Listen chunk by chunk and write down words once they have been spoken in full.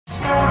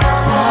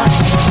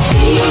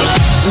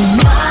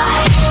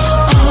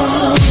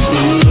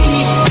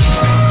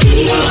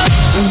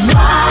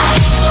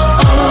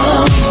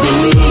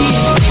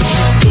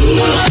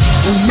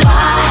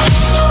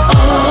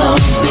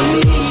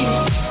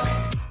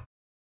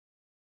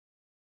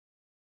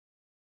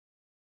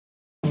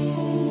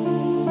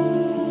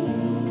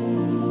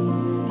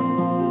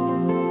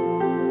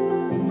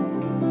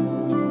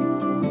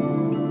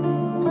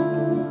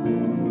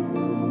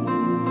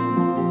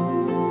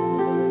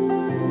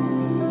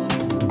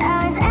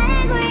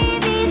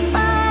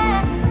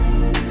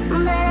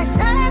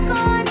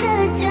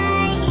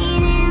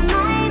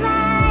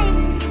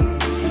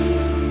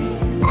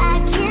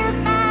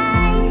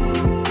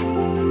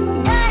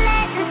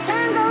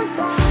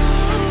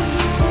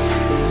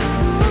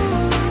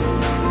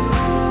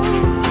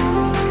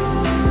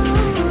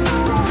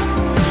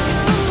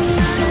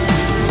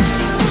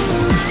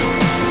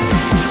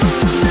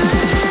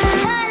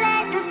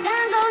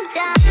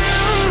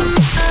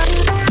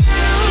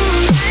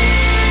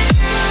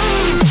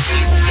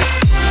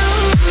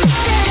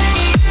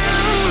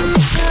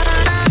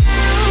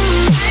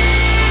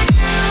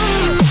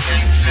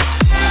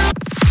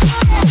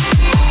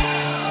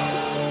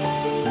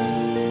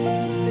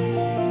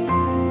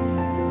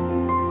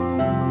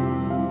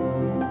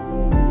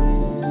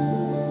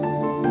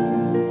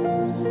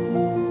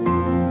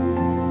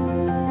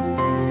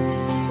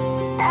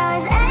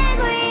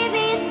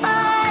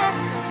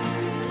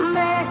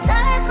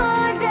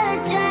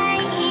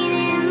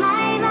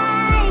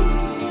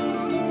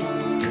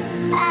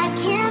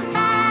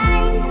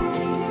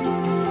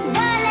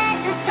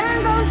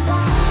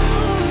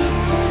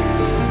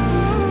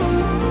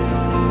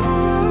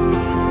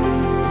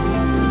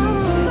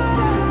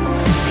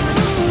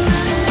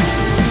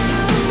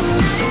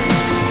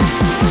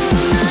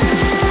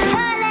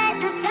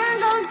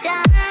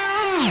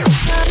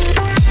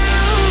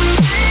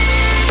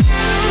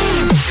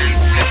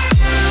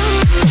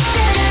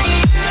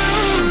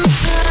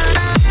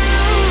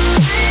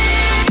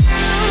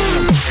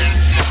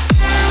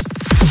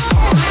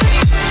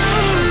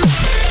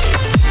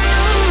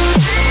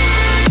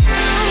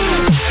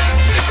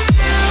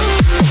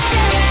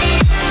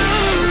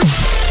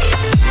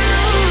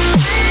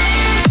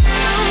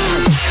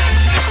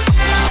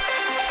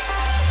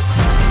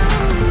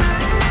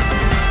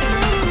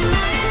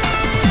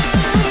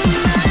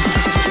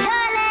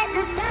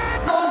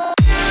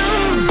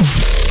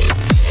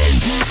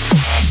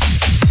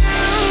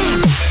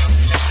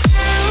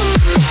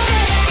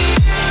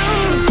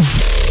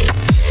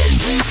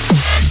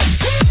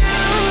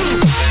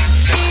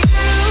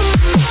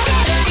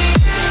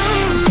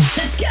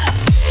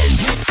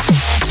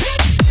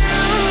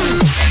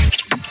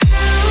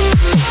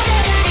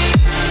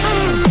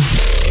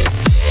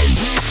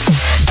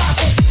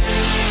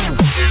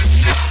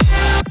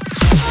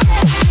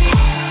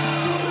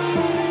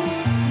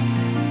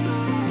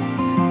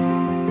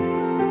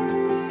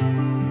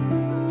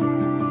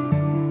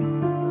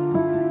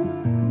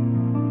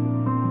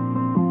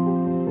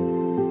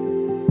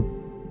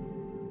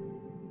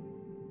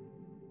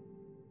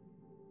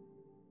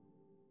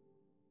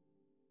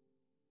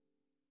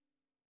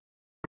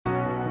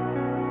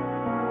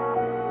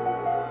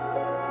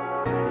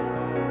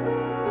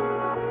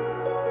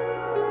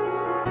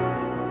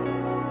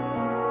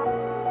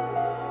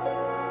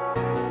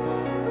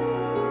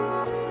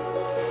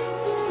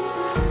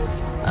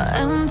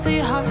Empty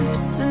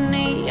hearts and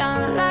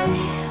neon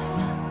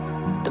lights,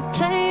 they're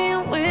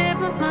playing with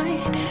my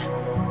mind.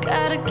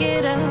 Gotta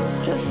get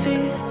out of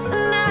here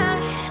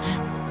tonight.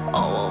 Oh,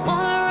 I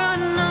wanna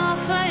run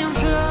off and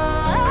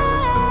fly,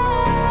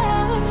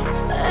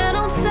 and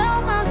I'll tell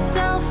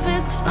myself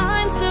it's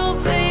fine to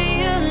be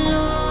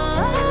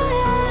alone,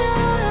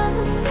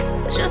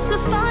 just to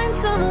find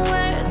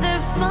somewhere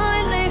that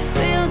finally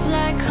feels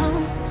like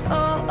home.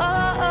 Oh,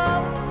 oh,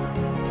 oh.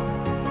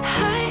 I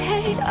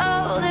hate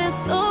all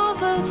this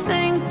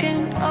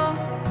overthinking. Oh,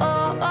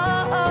 oh,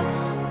 oh, oh.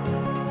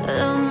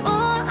 The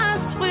more I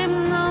swim,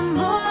 the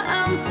more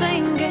I'm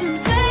sinking.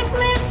 Take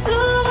me to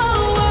a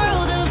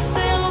world of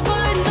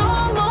silver. No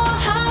more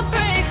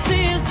heartbreaks,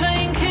 tears,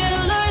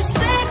 painkillers.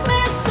 Take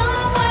me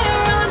somewhere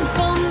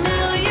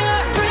unfamiliar.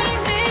 Bring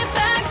me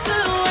back to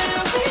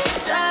where we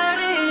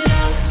started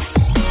out.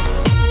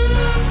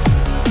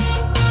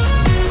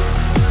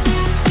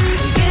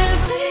 Get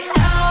me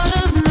out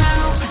of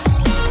now,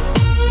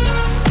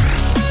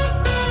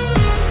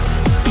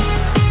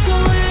 to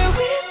where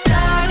we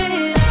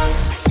started out.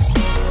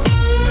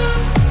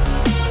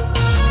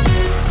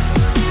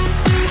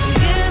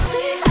 Get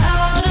me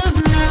out of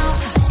now,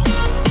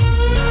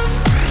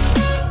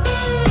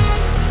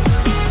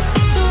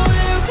 to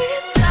where we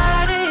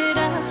started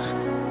out.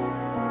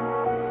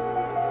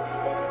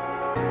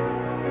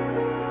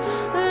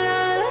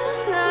 La la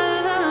la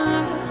la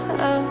la,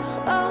 oh,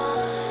 oh.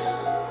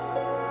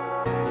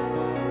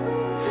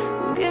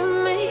 Get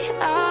me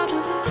out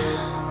of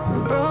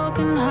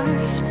broken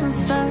hearts and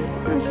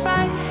starting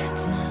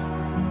fights,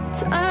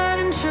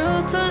 turning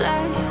truth to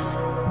lies.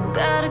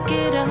 Gotta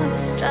get up,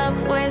 stop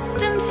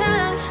wasting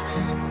time.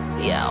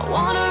 Yeah, I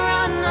wanna run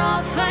run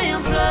off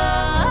and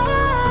fly.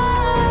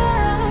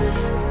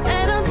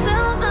 And I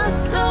tell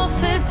myself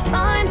it's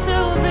fine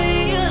to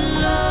be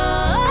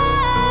alone,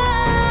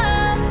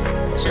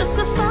 just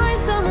to find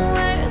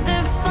somewhere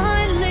that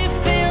finally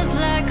feels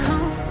like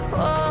home.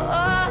 Oh,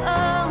 oh,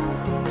 oh.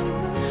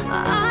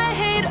 I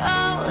hate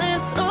all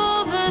this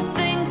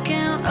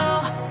overthinking.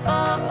 Oh,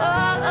 oh,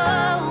 oh,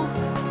 oh.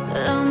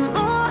 The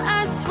more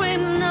I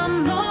swim, the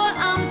more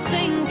I'm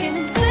sinking.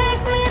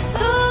 Take me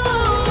to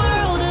a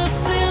world of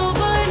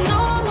silver,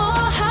 no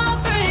more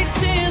heartbreaks,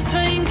 tears,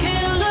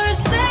 painkillers.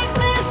 Take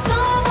me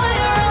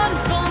somewhere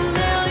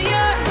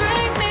unfamiliar,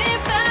 bring me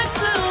back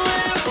to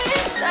where we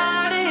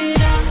started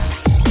out.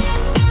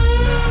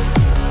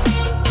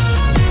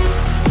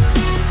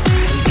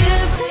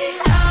 Get me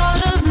out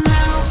of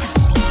now,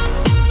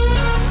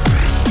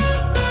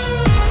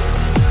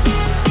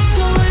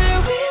 to where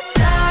we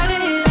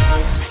started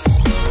out.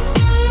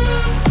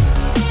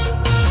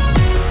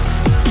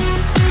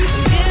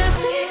 Get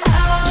me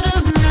out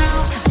of now,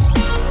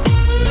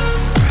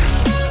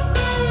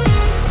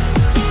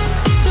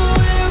 to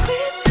where we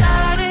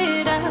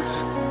started out.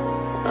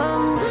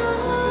 Oh no,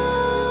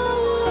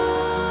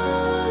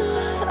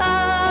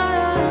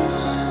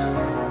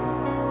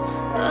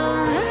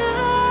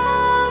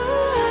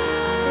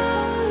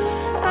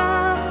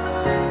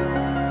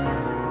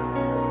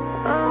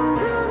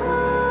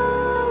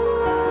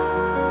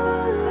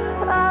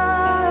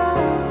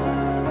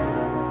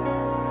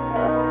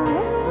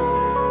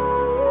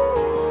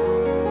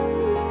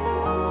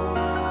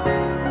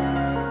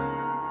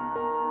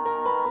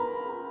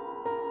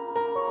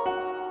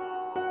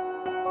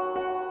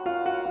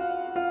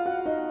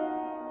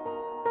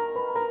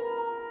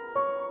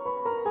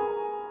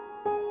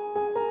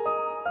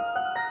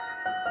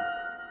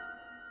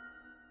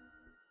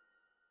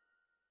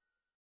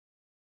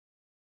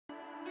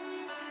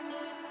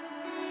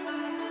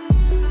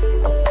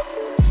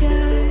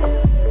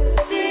 just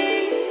stay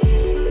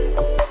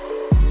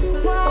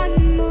one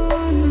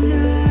more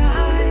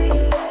night.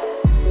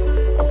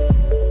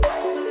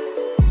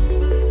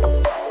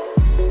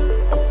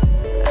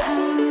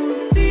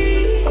 I'll be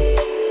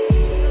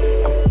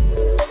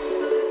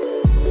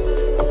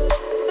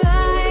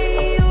by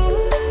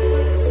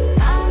your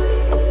side.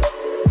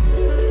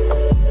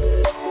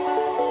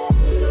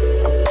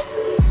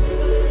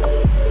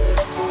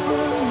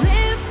 We'll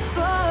live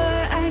for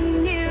a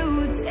new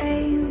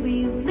day. We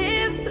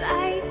live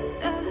life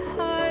the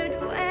hard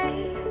way,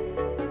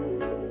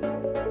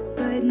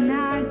 but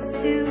not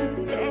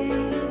today.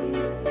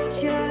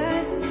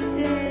 Just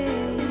stay.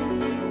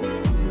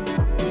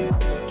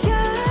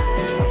 Just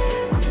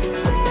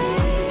stay.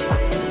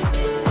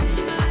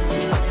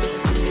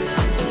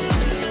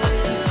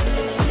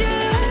 Just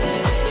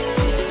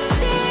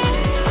stay.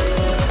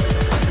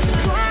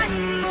 One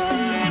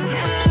more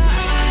night.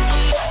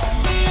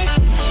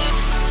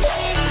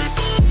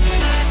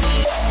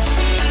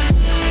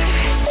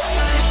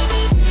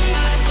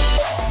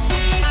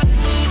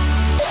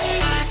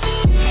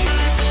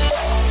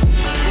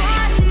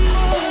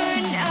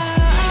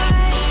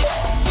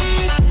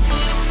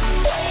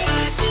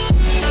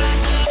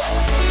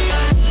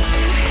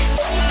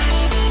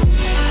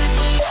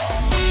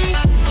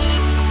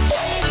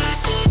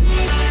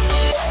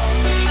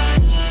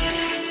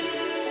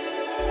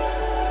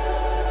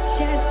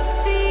 Just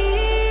feel